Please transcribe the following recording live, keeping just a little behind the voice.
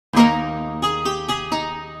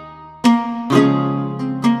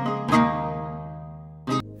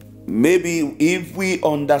Maybe if we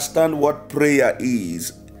understand what prayer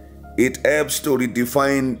is, it helps to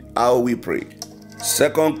redefine how we pray. 2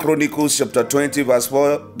 Chronicles chapter 20 verse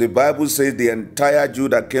 4, the Bible says the entire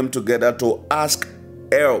Judah came together to ask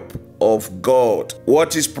help of God.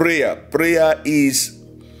 What is prayer? Prayer is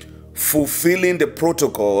fulfilling the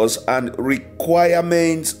protocols and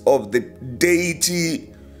requirements of the deity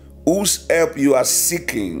whose help you are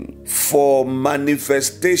seeking for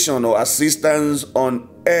manifestation or assistance on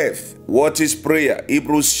earth. What is prayer?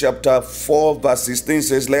 Hebrews chapter 4 verse 16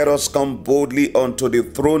 says, let us come boldly unto the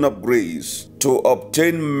throne of grace to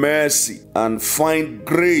obtain mercy and find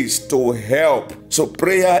grace to help. So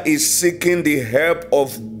prayer is seeking the help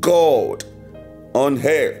of God on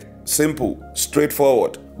earth. Simple,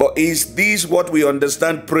 straightforward. But is this what we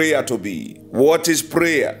understand prayer to be? What is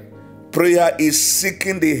prayer? Prayer is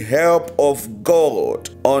seeking the help of God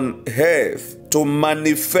on earth to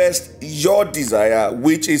manifest your desire,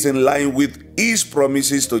 which is in line with His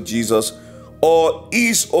promises to Jesus or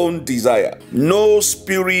His own desire. No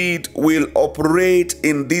spirit will operate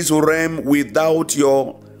in this realm without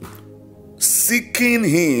your seeking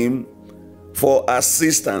Him for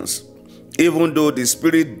assistance, even though the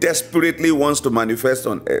Spirit desperately wants to manifest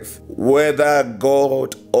on earth, whether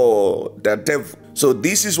God or the devil. So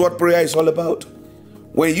this is what prayer is all about.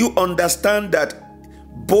 When you understand that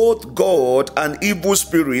both God and evil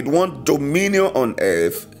spirit want dominion on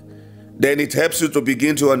earth, then it helps you to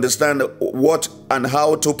begin to understand what and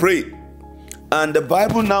how to pray. And the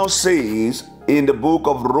Bible now says in the book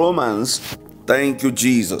of Romans, thank you,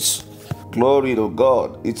 Jesus. Glory to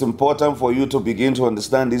God. It's important for you to begin to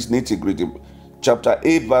understand this nitty-gritty. Chapter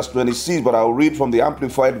 8, verse 26, but I'll read from the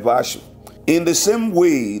Amplified Version. In the same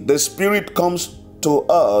way, the Spirit comes to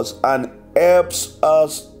us and helps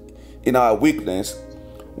us in our weakness.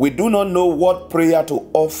 We do not know what prayer to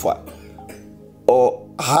offer or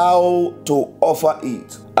how to offer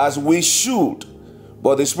it as we should,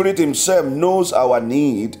 but the Spirit Himself knows our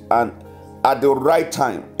need and at the right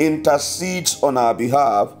time intercedes on our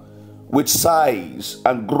behalf with sighs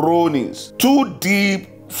and groanings too deep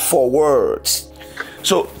for words.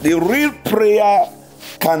 So the real prayer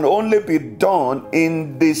can only be done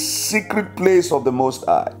in the secret place of the Most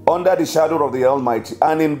High, under the shadow of the Almighty.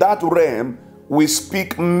 And in that realm, we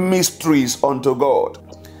speak mysteries unto God.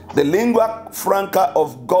 The lingua franca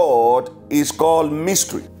of God is called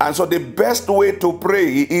mystery. And so the best way to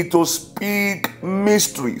pray is to speak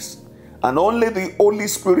mysteries. And only the Holy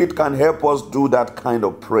Spirit can help us do that kind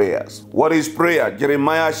of prayers. What is prayer?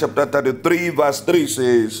 Jeremiah chapter 33 verse 3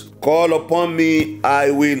 says, call upon me,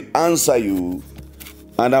 I will answer you,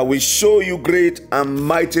 and I will show you great and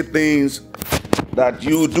mighty things that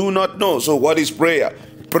you do not know. So what is prayer?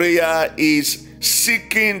 Prayer is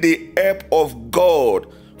seeking the help of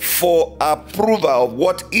God for approval of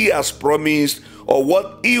what He has promised or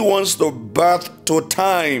what He wants to birth to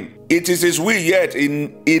time. It is His will, yet He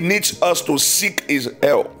needs us to seek His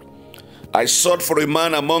help. I sought for a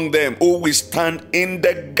man among them who will stand in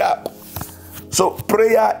the gap. So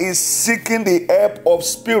prayer is seeking the help of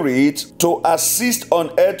spirit to assist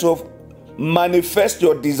on earth to manifest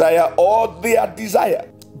your desire or their desire.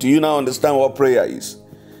 Do you now understand what prayer is?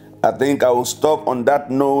 I think I will stop on that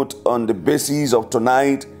note on the basis of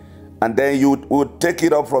tonight, and then you would take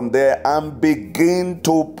it up from there and begin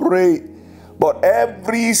to pray. But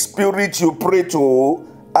every spirit you pray to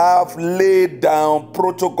have laid down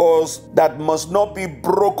protocols that must not be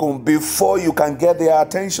broken before you can get their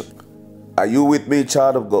attention. Are you with me,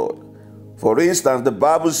 child of God? For instance, the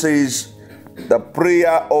Bible says the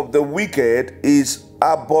prayer of the wicked is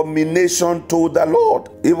abomination to the Lord.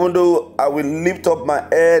 Even though I will lift up my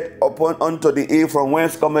head upon unto the hill from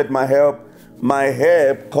whence cometh my help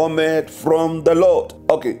cometh from the Lord.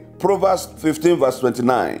 Okay, Proverbs 15 verse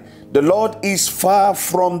 29. The Lord is far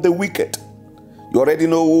from the wicked. You already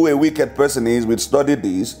know who a wicked person is. We studied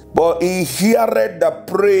this. But He heareth the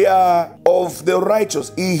prayer of the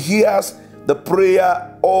righteous. He hears the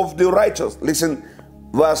prayer of the righteous. Listen,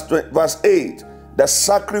 verse 8. The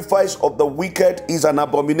sacrifice of the wicked is an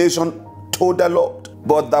abomination to the Lord,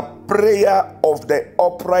 but the prayer of the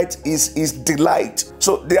upright is His delight.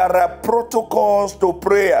 So there are protocols to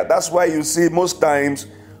prayer. That's why you see most times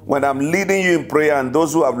when I'm leading you in prayer, and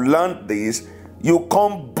those who have learned this, you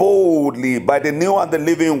come boldly by the new and the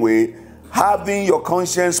living way, having your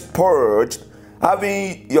conscience purged,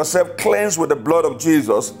 having yourself cleansed with the blood of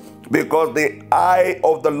Jesus, because the eye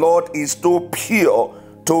of the Lord is too pure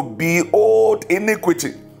to behold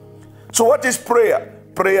iniquity. So what is prayer?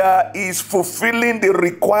 Prayer is fulfilling the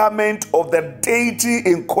requirement of the deity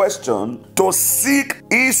in question to seek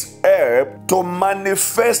his help to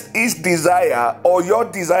manifest his desire or your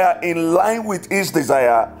desire in line with his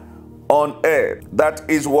desire on earth. That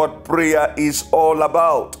is what prayer is all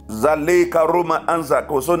about. Zaleka Roma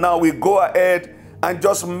Anzako. So now we go ahead and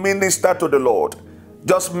just minister to the Lord.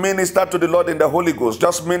 Just minister to the Lord in the Holy Ghost.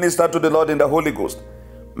 Just minister to the Lord in the Holy Ghost.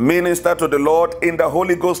 Minister to the Lord in the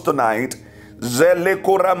Holy Ghost tonight.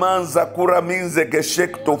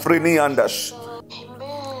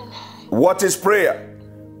 What is prayer?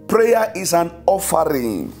 Prayer is an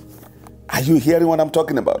offering. Are you hearing what I'm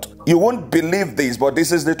talking about? You won't believe this, but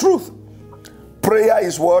this is the truth. Prayer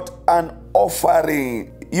is what? An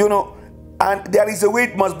offering. You know, and there is a way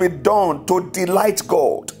it must be done to delight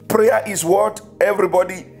God. Prayer is what?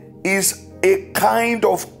 Everybody, is a kind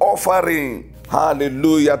of offering.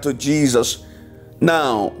 Hallelujah to Jesus.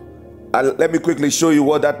 Now, let me quickly show you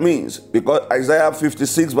what that means. Because Isaiah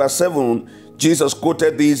 56 verse 7, Jesus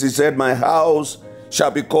quoted this. He said, my house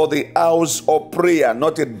shall be called the house of prayer,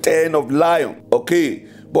 not a den of lions. Okay.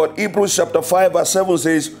 But Hebrews chapter 5 verse 7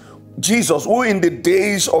 says, Jesus, who in the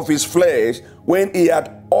days of his flesh, when he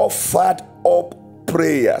had offered up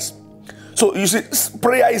prayers. So you see,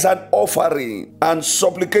 prayer is an offering, and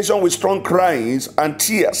supplication with strong cries and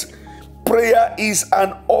tears. Prayer is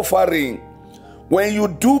an offering. When you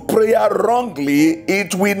do prayer wrongly,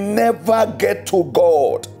 it will never get to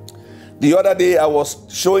God. The other day I was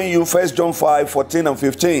showing you 1 John 5, 14 and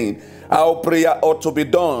 15, how prayer ought to be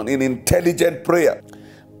done in intelligent prayer.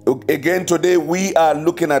 Again today we are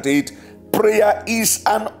looking at it. Prayer is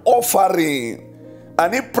an offering.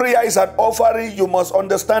 And if prayer is an offering, you must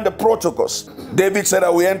understand the protocols. David said, I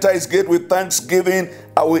will enter his gate with thanksgiving.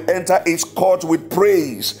 I will enter his court with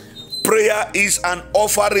praise. Prayer is an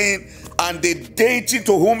offering, and the deity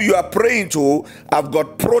to whom you are praying to have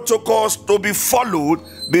got protocols to be followed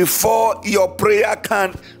before your prayer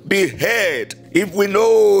can be heard. If we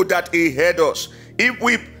know that he heard us, if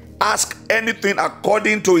we ask anything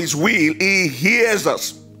according to his will, he hears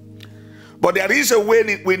us. But there is a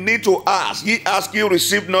way we need to ask. Ye ask, you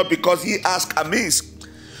receive not, because ye ask amiss.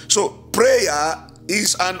 So prayer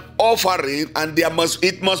is an offering, and it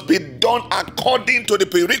must be done according to the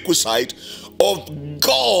prerequisite of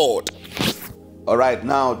God. All right,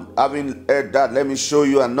 now having heard that, let me show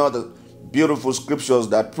you another beautiful scriptures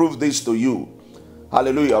that prove this to you.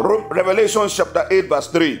 Hallelujah. Revelation chapter 8 verse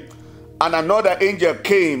 3. And another angel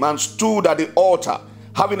came and stood at the altar,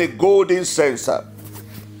 having a golden censer.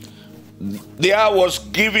 There was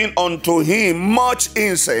given unto him much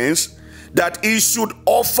incense, that he should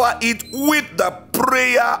offer it with the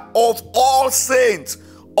prayer of all saints.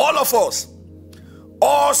 All of us,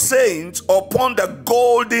 all saints, upon the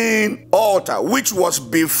golden altar which was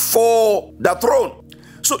before the throne.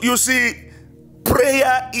 So you see,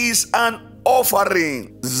 prayer is an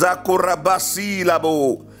offering. Zakurabasi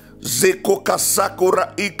labo. Zekoka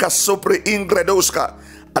sakura ika sopre ingredoska.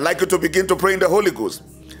 I'd like you to begin to pray in the Holy Ghost.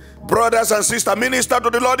 Brothers and sisters, minister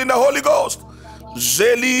to the Lord in the Holy Ghost.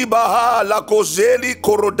 Zeli baha lako zeli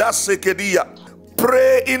korodase kedia.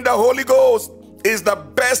 Pray in the Holy Ghost is the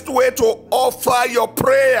best way to offer your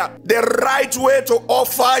prayer. The right way to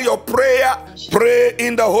offer your prayer. Pray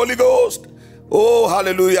in the Holy Ghost. Oh,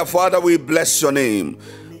 hallelujah. Father, we bless your name.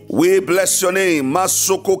 We bless your name.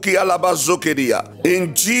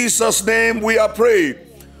 In Jesus' name we are praying.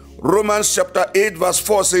 Romans chapter 8 verse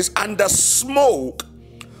 4 says, and the smoke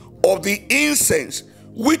of the incense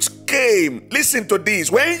which came, listen to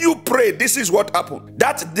this, when you pray, this is what happened.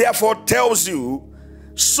 That therefore tells you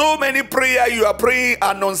so many prayer you are praying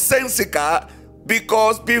are nonsensical,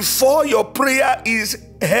 because before your prayer is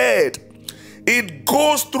heard, it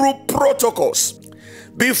goes through protocols.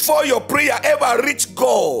 Before your prayer ever reach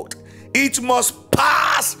God, it must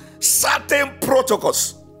pass certain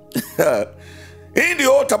protocols. In the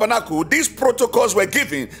old tabernacle, these protocols were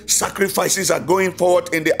given. Sacrifices are going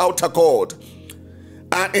forward in the outer court.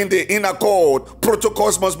 And in the inner court,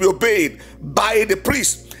 protocols must be obeyed by the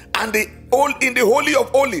priest. And in the Holy of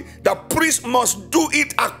Holies, the priest must do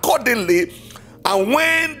it accordingly. And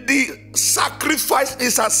when the sacrifice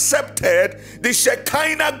is accepted, the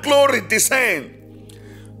Shekinah glory descends.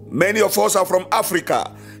 Many of us are from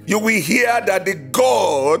Africa. You will hear that the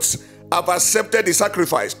gods have accepted the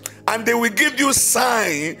sacrifice, and they will give you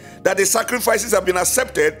sign that the sacrifices have been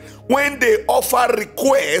accepted when they offer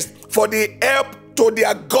requests for the help to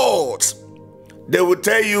their gods. They will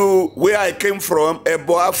tell you where I came from,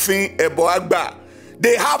 Eboafin, Eboagba.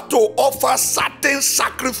 They have to offer certain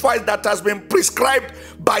sacrifice that has been prescribed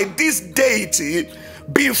by this deity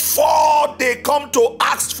before they come to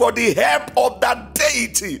ask for the help of that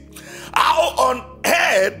deity. How on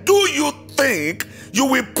earth do you think you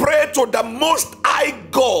will pray to the Most High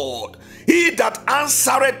God, he that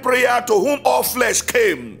answered prayer, to whom all flesh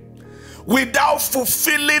came, without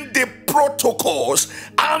fulfilling the protocols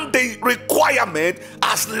and the requirement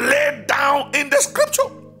as laid down in the scripture?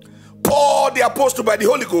 Paul the apostle, by the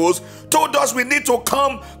Holy Ghost, told us we need to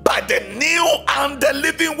come by the new and the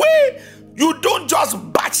living way. You don't just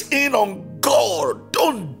batch in on God.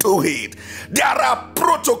 Don't do it. There are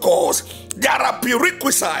protocols. There are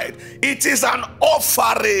prerequisites. It is an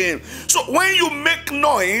offering. So when you make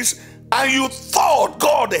noise and you thought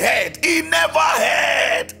God heard, he never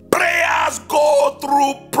heard. Prayers go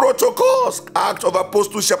through protocols. Acts of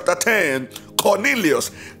Apostles chapter 10.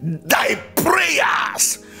 Cornelius, thy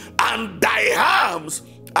prayers and thy alms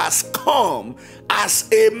has come as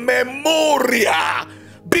a memorial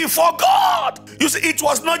before God. You see, it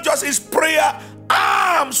was not just his prayer,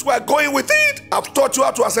 alms were going with it. I've taught you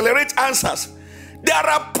how to accelerate answers. There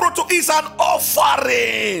are it's an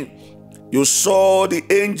offering. You saw the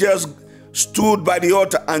angels stood by the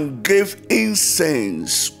altar and gave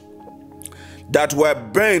incense that were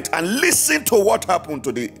burnt, and listen to what happened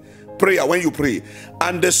to the prayer when you pray.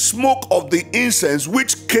 And the smoke of the incense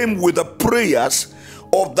which came with the prayers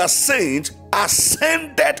of the saints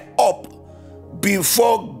ascended up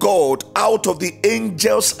before God out of the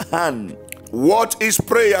angel's hand. What is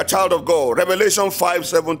prayer, child of God? Revelation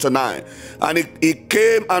 5:7-9. And he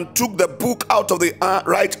came and took the book out of the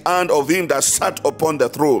right hand of him that sat upon the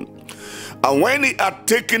throne. And when he had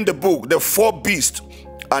taken the book, the 4 beasts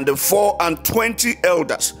and the 24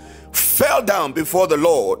 elders fell down before the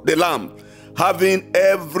Lord, the Lamb, having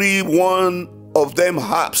every one of them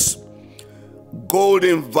harps,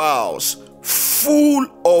 golden vials, full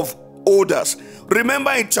of odors.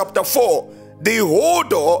 Remember in chapter 4, the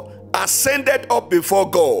odor ascended up before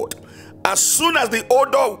God. As soon as the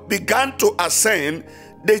odor began to ascend,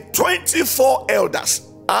 the 24 elders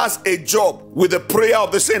has a job with the prayer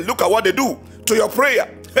of the saint. Look at what they do to your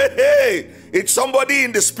prayer. Hey, it's somebody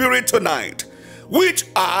in the spirit tonight, which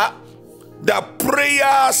are the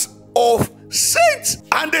prayers of saints.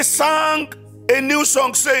 And they sang a new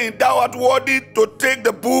song saying, thou art worthy to take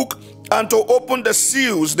the book and to open the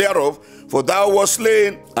seals thereof, for thou wast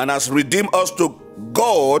slain and hast redeemed us to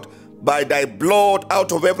God by thy blood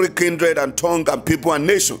out of every kindred and tongue and people and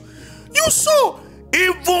nation. You saw,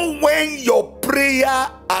 even when your prayer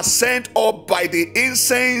ascend up by the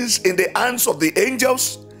incense in the hands of the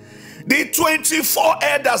angels, the 24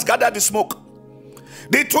 elders gather the smoke.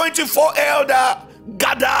 The 24 elder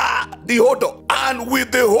gather the odor, and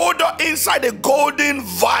with the odor inside the golden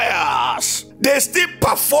vials, they still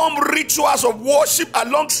perform rituals of worship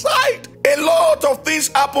alongside. A lot of things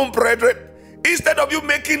happen, brethren. Instead of you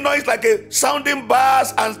making noise like a sounding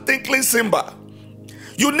bass and tinkling cymbal,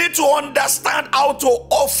 you need to understand how to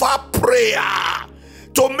offer prayer,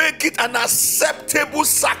 to make it an acceptable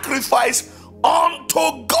sacrifice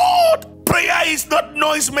unto God. Prayer is not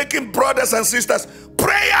noise making, brothers and sisters.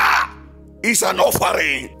 Prayer is an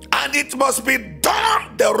offering, and it must be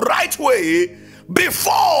done the right way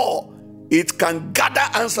before it can gather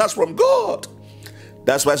answers from God.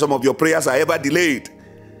 That's why some of your prayers are ever delayed.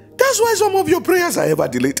 That's why some of your prayers are ever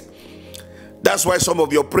delayed. That's why some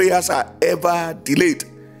of your prayers are ever delayed.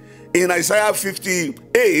 In Isaiah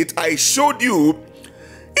 58, I showed you,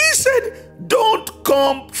 he said, don't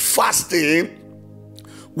come fasting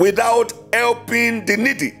without helping the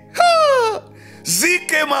needy.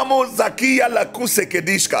 Zike mamo zakia la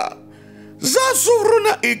kusekedishka.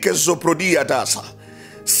 Zasuruna ike zoprodia dasa.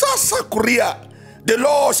 Sasa kuria. The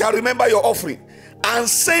Lord shall remember your offering and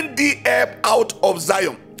send thee help out of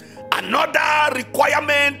Zion. Another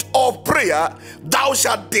requirement of prayer, thou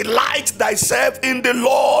shalt delight thyself in the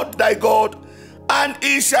Lord thy God, and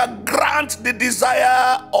he shall grant the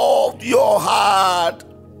desire of your heart.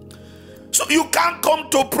 So you can't come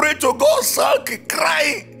to pray to God sulky,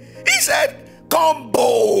 crying. He said, come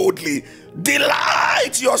boldly,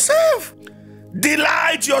 delight yourself.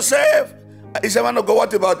 Delight yourself. He said, man of God,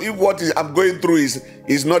 what about if what I'm going through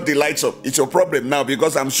is not delightsome? It's your problem now,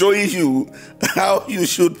 because I'm showing you how you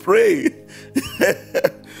should pray.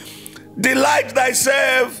 Delight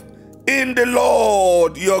thyself in the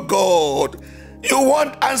Lord your God. You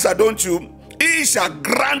want answer, don't you? He shall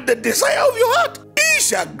grant the desire of your heart. He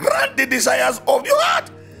shall grant the desires of your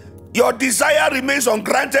heart. Your desire remains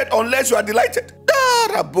ungranted unless you are delighted.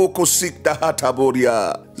 Pray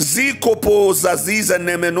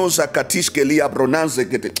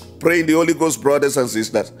in the Holy Ghost, brothers and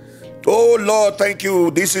sisters. Oh Lord, thank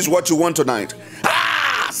you. This is what you want tonight.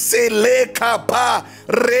 selekapa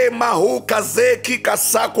remahuka zeki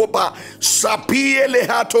kasakopa sapie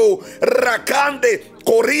lehato rakande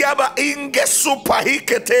koriaba inge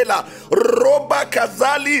supahiketela roba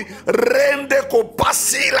kazali rende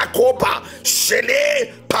kopasila kopa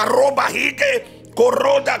shele paroba hike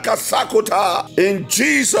koroda kasakota. In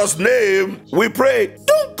Jesus' name we pray.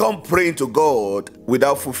 Don't come praying to God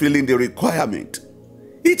without fulfilling the requirement.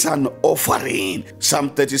 It's an offering. Psalm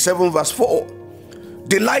 37 verse 4.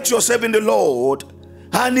 Delight yourself in the Lord,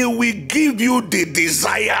 and He will give you the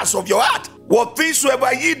desires of your heart. What things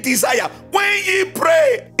soever ye desire, when ye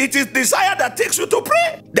pray, it is desire that takes you to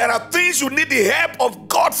pray. There are things you need the help of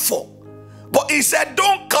God for. But He said,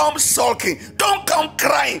 don't come sulking, don't come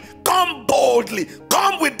crying, come boldly,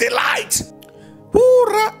 come with delight.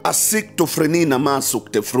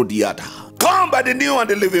 Come by the new and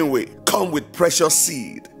the living way. Come with precious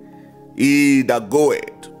seed. He that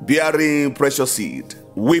goeth, bearing precious seed,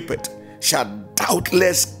 weep it, shall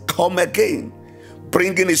doubtless come again,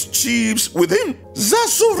 bringing his sheaves with him.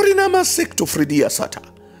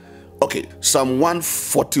 Okay, Psalm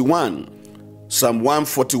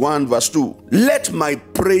 141 verse 2. Let my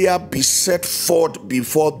prayer be set forth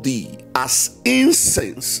before thee as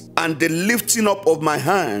incense, and the lifting up of my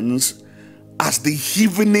hands as the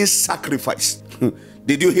evening sacrifice.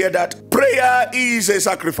 Did you hear that? Prayer is a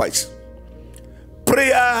sacrifice.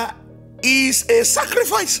 Prayer is a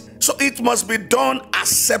sacrifice. So it must be done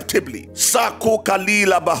acceptably.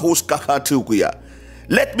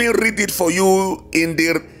 Let me read it for you in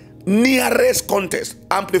the nearest context.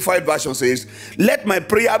 Amplified version says, let my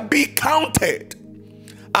prayer be counted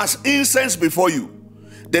as incense before you,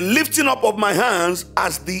 the lifting up of my hands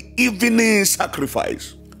as the evening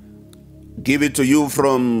sacrifice. Give it to you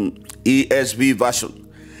from ESV version.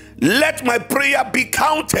 Let my prayer be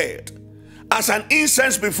counted as an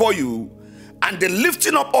incense before you, and the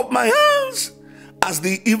lifting up of my hands as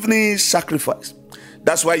the evening sacrifice.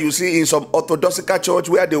 That's why you see in some Orthodox church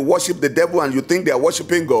where they worship the devil and you think they are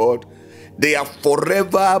worshiping God, they are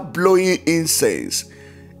forever blowing incense.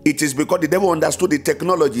 It is because the devil understood the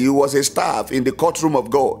technology. He was a staff in the courtroom of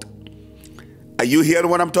God. Are you hearing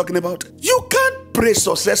what I'm talking about? You can't pray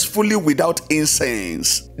successfully without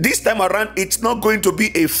incense. This time around, it's not going to be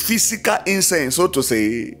a physical incense, so to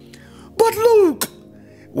say. But look,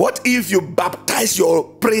 what if you baptize your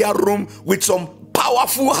prayer room with some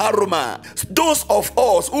powerful aroma? Those of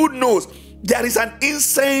us who knows there is an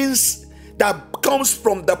incense that comes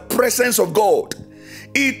from the presence of God.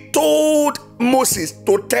 He told Moses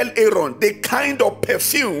to tell Aaron the kind of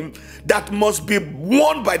perfume that must be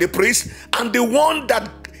worn by the priest and the one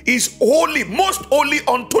that is holy, most holy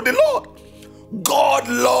unto the Lord. God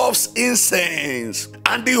loves incense,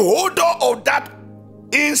 and the odor of that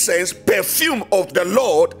incense, perfume of the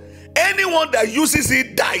Lord, anyone that uses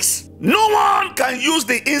it dies. No one can use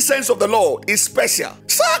the incense of the Lord. It's special.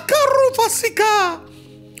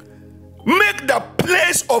 Make the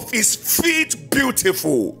place of his feet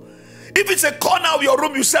beautiful. If it's a corner of your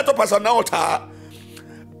room you set up as an altar,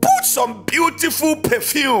 put some beautiful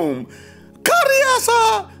perfume.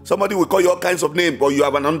 Somebody will call you all kinds of names, but you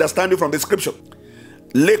have an understanding from the scripture.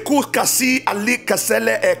 Leku kasi ali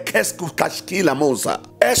kasele e kesku kashkila moza.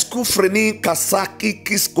 Esku freni kasaki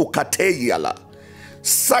kisku kateyala.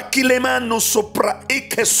 Sakilema no sopra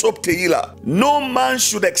ike sopteila. No man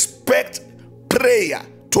should expect prayer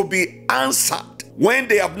to be answered when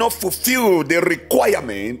they have not fulfilled the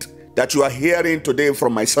requirement that you are hearing today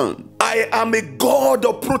from my son. I am a God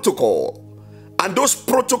of protocol, and those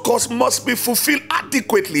protocols must be fulfilled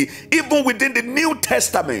adequately, even within the New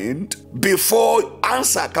Testament, before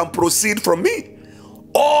answer can proceed from me.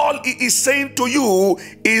 All he is saying to you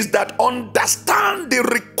is that understand the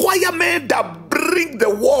requirement that bring the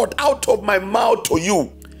word out of my mouth to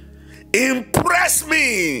you. Impress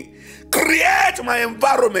me. Create my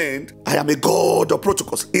environment. I am a God of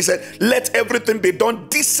protocols. He said, let everything be done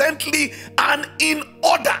decently and in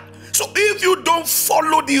order. So if you don't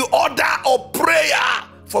follow the order of prayer,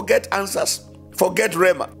 forget answers, forget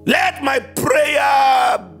rhema. Let my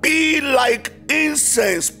prayer be like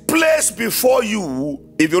incense placed before you.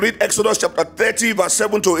 If you read Exodus chapter 30 verse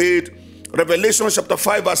 7 to 8, Revelation chapter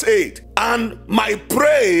 5 verse 8, and my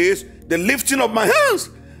praise, the lifting of my hands,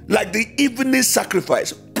 like the evening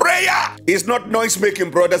sacrifice. Prayer is not noise making,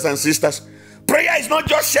 brothers and sisters. Prayer is not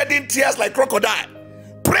just shedding tears like crocodile.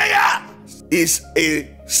 Prayer is a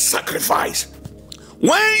sacrifice.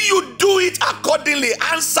 When you do it accordingly,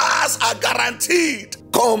 answers are guaranteed.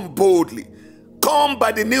 Come boldly. Come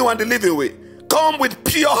by the new and the living way. Come with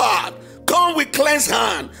pure heart. Come with cleansed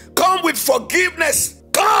hand. Come with forgiveness.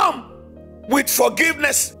 Come with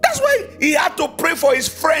forgiveness. That's why he had to pray for his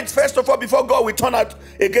friends, first of all, before God will turn out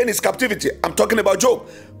again his captivity. I'm talking about Job.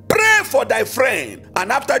 Pray for thy friend.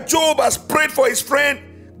 And after Job has prayed for his friend,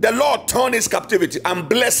 the Lord turned his captivity and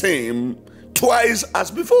blessed him twice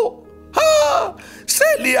as before.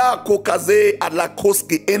 Selia kokaze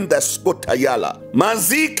alakoski in the skotayala.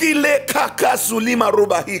 Maziki le kaka sulima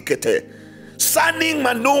rubahikete. Saning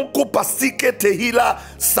manunku pasike tehila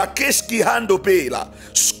sakeshki hando pela.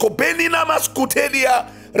 Skobeni namaskutelia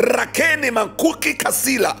rakeni mankuki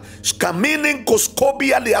kasila. Shkaminin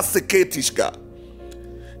koskobia liaseketishka.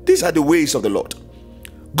 These are the ways of the Lord.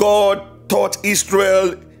 God taught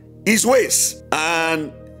Israel his ways,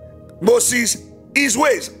 and Moses his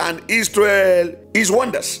ways, and Israel his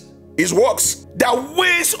wonders, his works. The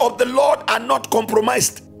ways of the Lord are not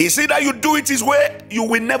compromised. It's either you do it his way, you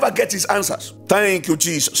will never get his answers. Thank you,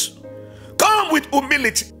 Jesus. Come with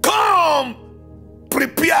humility. Come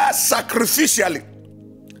prepare sacrificially.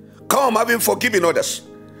 Come having forgiven others.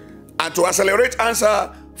 And to accelerate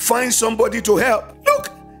answer, find somebody to help. Look,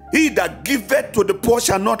 he that giveth to the poor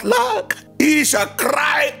shall not lack. He shall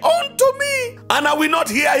cry unto me, and I will not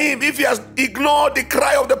hear him if he has ignored the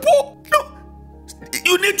cry of the poor. No,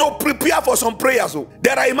 you need to prepare for some prayers.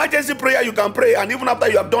 There are emergency prayer you can pray, and even after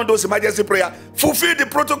you have done those emergency prayer, fulfill the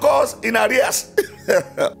protocols in arrears.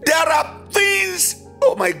 There are things,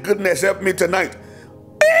 oh my goodness, help me tonight.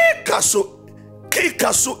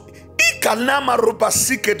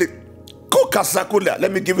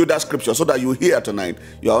 Let me give you that scripture so that you hear tonight.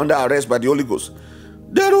 You are under arrest by the Holy Ghost.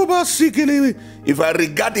 If I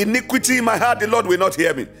regard iniquity in my heart, the Lord will not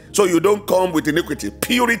hear me. So you don't come with iniquity.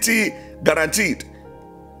 Purity guaranteed.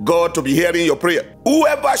 God to be hearing your prayer.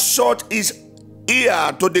 Whoever shut his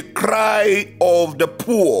ear to the cry of the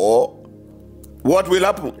poor, what will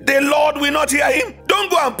happen? The Lord will not hear him.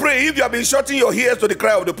 Don't go and pray if you have been shutting your ears to the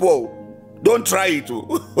cry of the poor. Don't try it.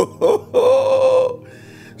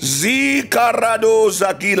 Zikarado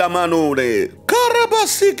zakila manure.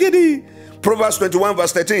 Karabasikidi. Proverbs 21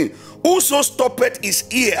 verse 13. Whoso stoppeth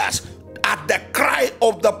his ears at the cry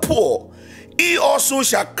of the poor, he also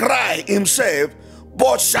shall cry himself,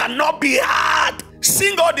 but shall not be heard.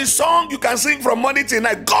 Sing all the song you can sing from morning till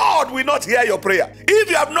night. God will not hear your prayer if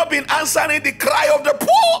you have not been answering the cry of the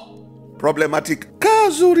poor. Problematic.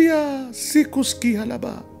 Kazuria sikuski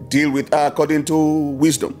halaba. Deal with her according to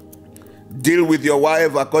wisdom. Deal with your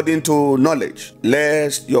wife according to knowledge,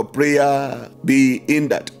 lest your prayer be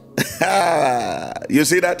hindered. You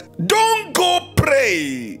see that? Don't go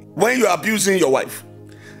pray when you are abusing your wife.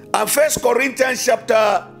 And 1 Corinthians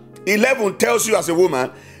chapter 11 tells you as a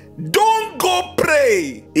woman, don't go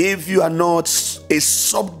pray if you are not a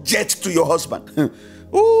subject to your husband.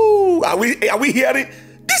 Ooh, are we hearing?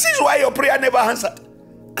 This is why your prayer never answered.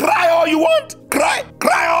 Cry all you want. Cry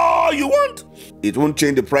all you want. It won't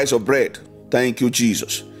change the price of bread. Thank you,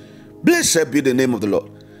 Jesus. Blessed be the name of the Lord.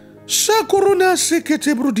 Sakuruna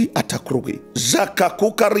sekete brudi atakrugi.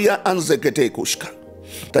 Zakakukaria anzekete kushka.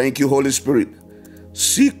 Thank you, Holy Spirit.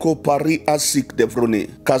 Siko pari asik devrone.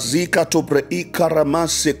 Kazika tobre ikarama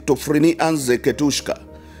sektofrini anzeketushka.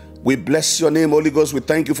 We bless your name, Holy Ghost. We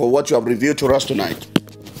thank you for what you have revealed to us tonight.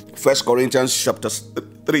 1 Corinthians chapter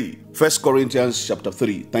 3. 1 Corinthians chapter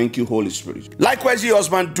 3. Thank you, Holy Spirit. Likewise, ye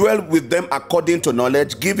husband, dwell with them according to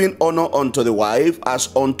knowledge, giving honor unto the wife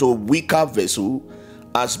as unto weaker vessel,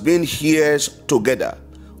 as being heirs together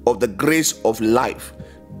of the grace of life,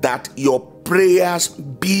 that your prayers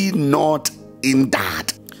be not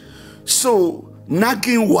hindered. So,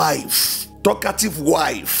 nagging wife, talkative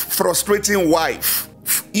wife, frustrating wife,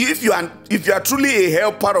 if you are truly a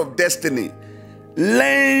helper of destiny,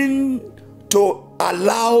 learn to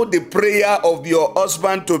allow the prayer of your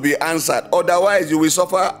husband to be answered. Otherwise, you will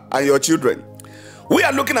suffer and your children. We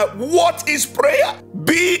are looking at what is prayer.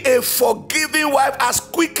 Be a forgiving wife as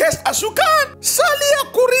quickest as you can.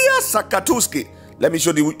 Salia Kuria Sakatuski. Let me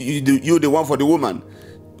show you the one for the woman.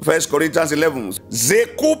 1 Corinthians 11.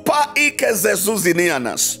 Zekupa ike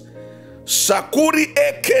zezuzinianas. Sakuri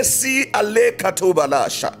ekesi ale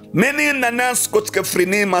katubalasha. Many nanas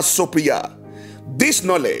kotkefrini masopia. This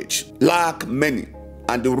knowledge lack many,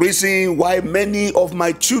 and the reason why many of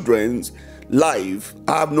my children's life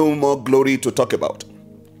have no more glory to talk about.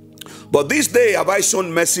 But this day have I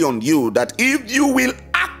shown mercy on you, that if you will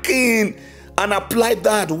hearken and apply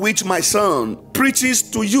that which my son preaches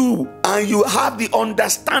to you, and you have the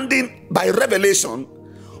understanding by revelation,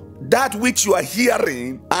 that which you are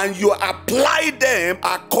hearing, and you apply them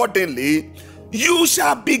accordingly, you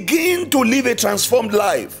shall begin to live a transformed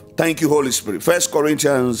life. Thank you, Holy Spirit. 1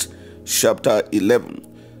 Corinthians chapter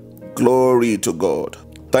 11. Glory to God.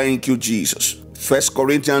 Thank you, Jesus. 1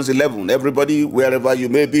 Corinthians 11. Everybody, wherever you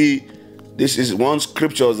may be, this is one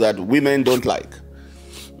scripture that women don't like.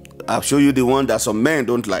 I'll show you the one that some men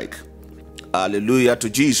don't like. Hallelujah to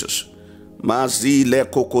Jesus. I've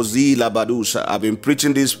been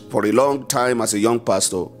preaching this for a long time as a young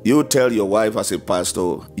pastor. You tell your wife as a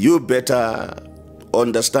pastor, you better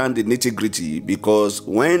understand the nitty-gritty, because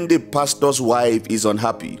when the pastor's wife is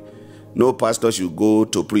unhappy, no pastor should go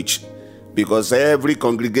to preach, because every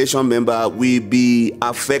congregation member will be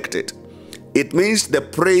affected. It means the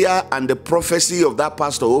prayer and the prophecy of that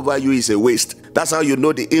pastor over you is a waste. That's how you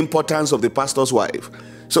know the importance of the pastor's wife.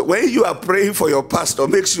 So when you are praying for your pastor,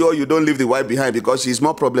 make sure you don't leave the wife behind, because she's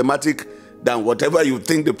more problematic than whatever you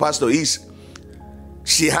think the pastor is.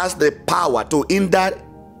 She has the power to hinder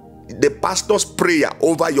the pastor's prayer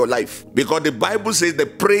over your life, because the Bible says the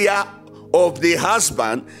prayer of the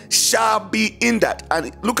husband shall be hindered.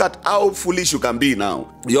 And look at how foolish you can be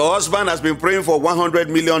now. Your husband has been praying for $100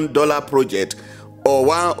 million project or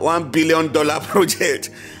 $1 billion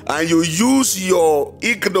project, and you use your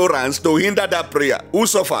ignorance to hinder that prayer. Who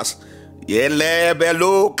suffers? Who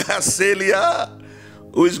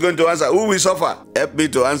is going to answer? Who will suffer? Help me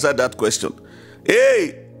to answer that question.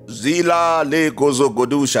 Hey, Zila le kozo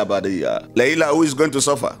godu shabadia. Leila, who is going to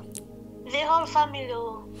suffer? The whole family,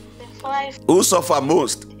 the wife. Who suffer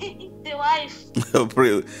most? The wife.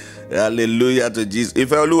 Pray. Hallelujah to Jesus. If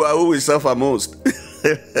who will suffer most?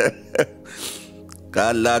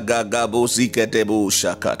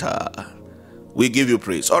 We give you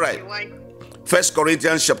praise. All right. 1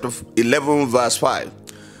 Corinthians chapter 11 verse 5.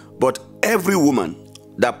 But every woman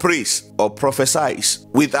that prays or prophesies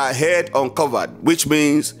with her head uncovered, which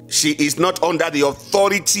means she is not under the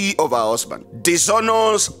authority of her husband,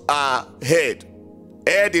 dishonors her head.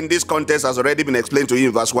 Head in this context has already been explained to you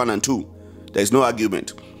in verse 1 and 2. There is no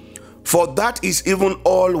argument. For that is even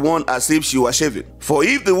all one as if she were shaven. For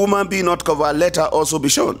if the woman be not covered, let her also be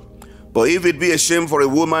shorn. But if it be a shame for a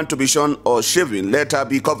woman to be shorn or shaven, let her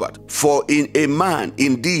be covered. For in a man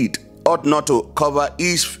indeed ought not to cover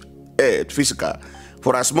his head physical,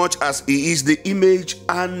 for as much as he is the image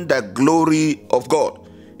and the glory of God.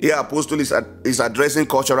 Here Apostle is addressing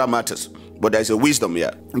cultural matters, but there is a wisdom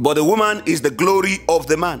here. But the woman is the glory of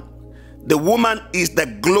the man. The woman is the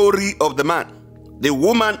glory of the man. The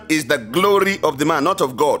woman is the glory of the man, not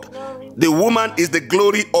of God. The woman is the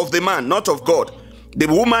glory of the man, not of God. The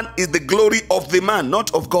woman is the glory of the man,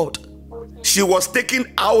 not of God. She was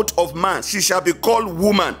taken out of man. She shall be called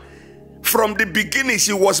woman. From the beginning,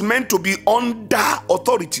 she was meant to be under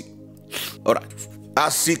authority. All right.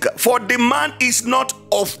 For the man is not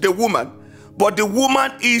of the woman, but the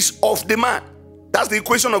woman is of the man. That's the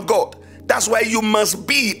equation of God. That's why you must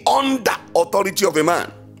be under authority of a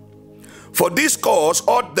man. For this cause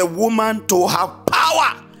ought the woman to have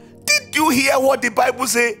power. Did you hear what the Bible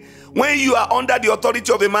says? When you are under the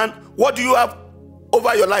authority of a man, what do you have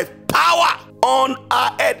over your life? Power on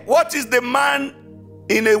her head. What is the man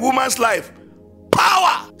in a woman's life?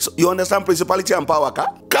 Power. So you understand principality and power?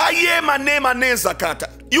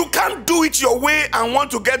 You can't do it your way and want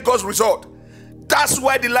to get God's result. That's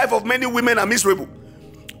why the life of many women are miserable.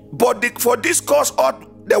 But for this cause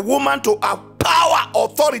ought the woman to have power,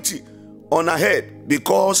 authority on her head,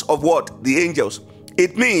 because of what? The angels.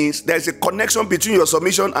 It means there's a connection between your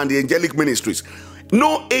submission and the angelic ministries.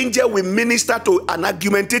 No angel will minister to an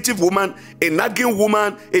argumentative woman, a nagging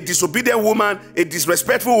woman, a disobedient woman, a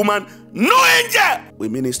disrespectful woman. No angel will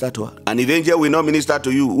minister to her. And if angel will not minister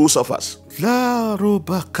to you, who suffers?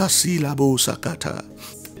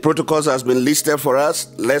 Protocols has been listed for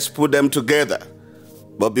us. Let's put them together.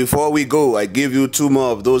 But before we go, I give you two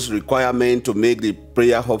more of those requirements to make the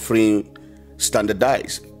prayer offering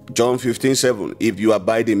standardized. John 15:7. If you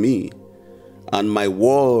abide in me, and my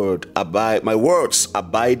words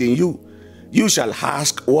abide in you, you shall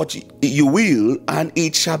ask what you will, and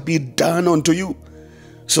it shall be done unto you.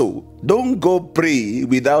 So don't go pray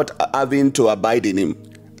without having to abide in him.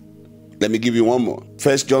 Let me give you one more.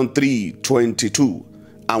 1 John 3:22.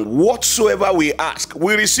 And whatsoever we ask,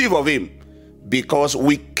 we receive of him, because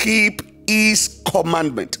we keep his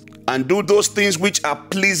commandment and do those things which are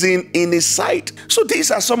pleasing in his sight. So these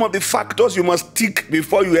are some of the factors you must tick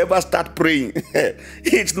before you ever start praying.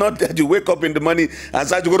 It's not that you wake up in the morning and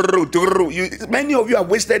start, many of you have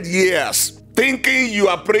wasted years thinking you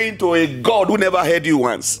are praying to a God who never heard you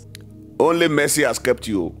once. Only mercy has kept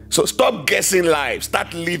you. So stop guessing life.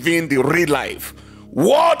 Start living the real life.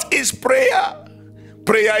 What is prayer?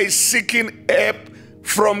 Prayer is seeking help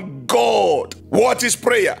from God. What is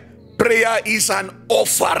prayer? Prayer is an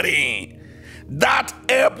offering. That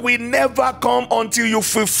help will never come until you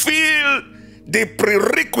fulfill the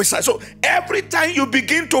prerequisite. So every time you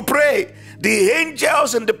begin to pray, the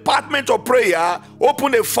angels in the department of prayer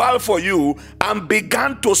open a file for you and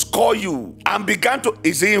began to score you. And began to,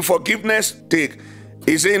 is he in forgiveness? Take.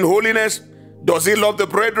 Is he in holiness? Does he love the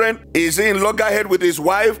brethren? Is he in loggerhead with his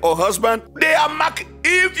wife or husband? They are marked.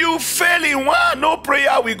 If you fail in one, no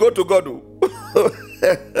prayer will go to God.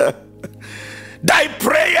 Thy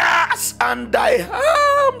prayers and thy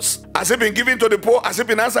alms has it been given to the poor? Has it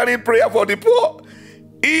been answering prayer for the poor?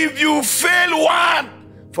 If you fail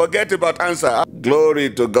one, forget about answer. Glory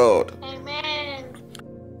to God. Amen.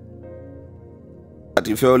 But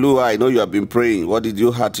if you're Lua, I know you have been praying. What did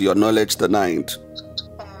you add to your knowledge tonight?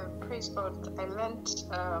 Praise God. I learned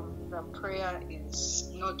that prayer is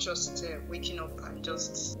not just waking up and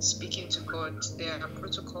just speaking to God. There are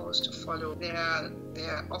protocols to follow. There are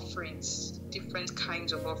offerings, different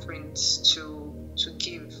kinds of offerings to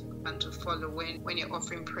give and to follow when you're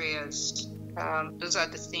offering prayers. Those are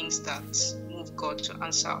the things that move God to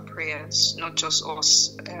answer our prayers, not just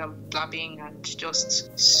us blabbing and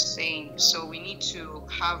just saying. So we need to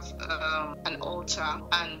have an altar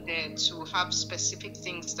and to have specific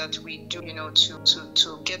things that we do,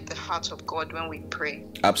 to get the heart of God when we pray.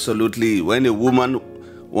 Absolutely. When a woman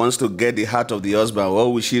wants to get the heart of the husband,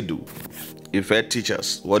 what will she do? If I teach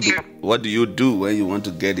us, what do you do when you want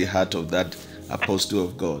to get the heart of that apostle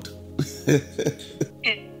of God?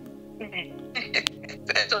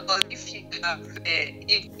 If you have,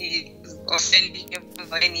 if he is offending you,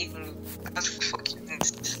 then even ask for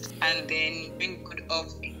forgiveness, and then bring good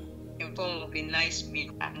offering in form of a nice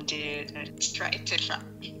meal and etc.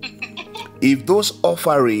 If those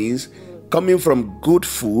offerings coming from good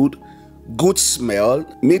food, good smell,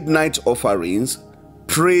 midnight offerings,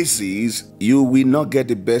 praises, you will not get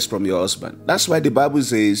the best from your husband. That's why the Bible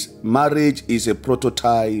says marriage is a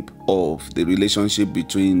prototype of the relationship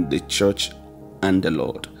between the church and the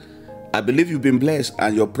Lord. I believe you've been blessed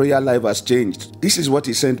and your prayer life has changed. This is what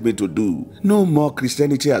he sent me to do. No more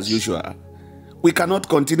Christianity as usual. We cannot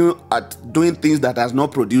continue at doing things that has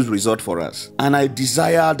not produced result for us. And I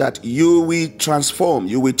desire that you will transform,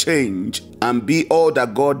 you will change and be all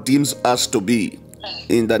that God deems us to be.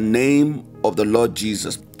 In the name of the Lord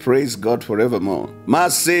Jesus. Praise God forevermore.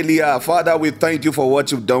 Marcelia, Father, we thank you for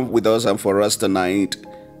what you've done with us and for us tonight.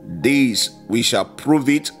 This, we shall prove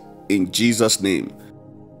it in Jesus' name.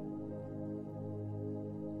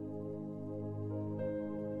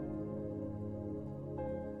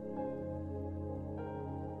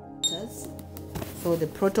 So the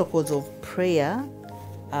protocols of prayer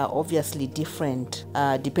are obviously different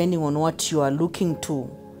depending on what you are looking to,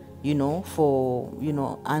 for,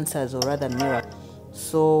 answers or rather miracles.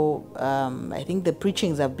 So I think the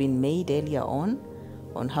preachings have been made earlier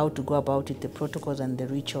on how to go about it, the protocols and the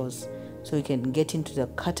rituals. So you can get into the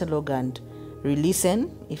catalog and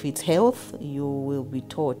re-listen. If it's health, you will be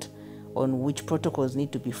taught on which protocols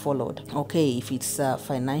need to be followed. Okay, if it's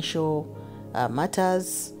financial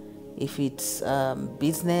matters, if it's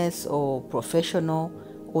business or professional,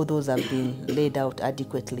 all those have been laid out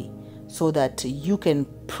adequately so that you can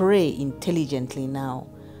pray intelligently now.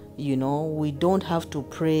 We don't have to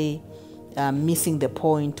pray missing the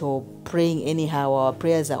point or praying anyhow. Our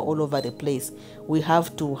prayers are all over the place. We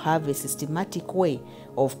have to have a systematic way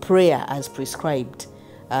of prayer as prescribed,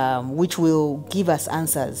 which will give us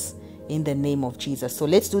answers in the name of Jesus. So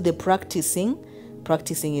let's do the practicing.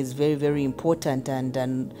 Practicing is very, very important,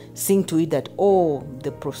 and seeing to it that all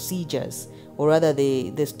the procedures, or rather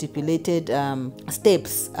the stipulated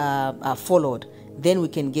steps are followed. Then we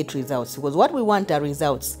can get results, because what we want are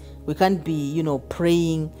results. We can't be,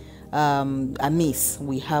 praying amiss.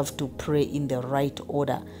 We have to pray in the right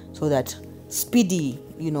order so that speedy,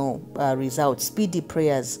 results, speedy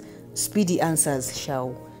prayers, speedy answers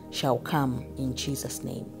shall come in Jesus'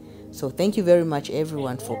 name. So thank you very much,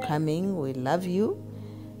 everyone, for coming. We love you,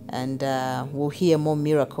 and we'll hear more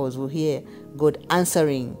miracles. We'll hear God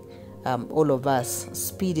answering all of us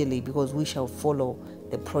speedily, because we shall follow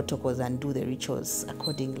the protocols and do the rituals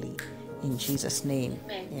accordingly. In Jesus' name,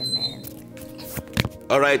 amen.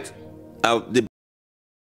 All right.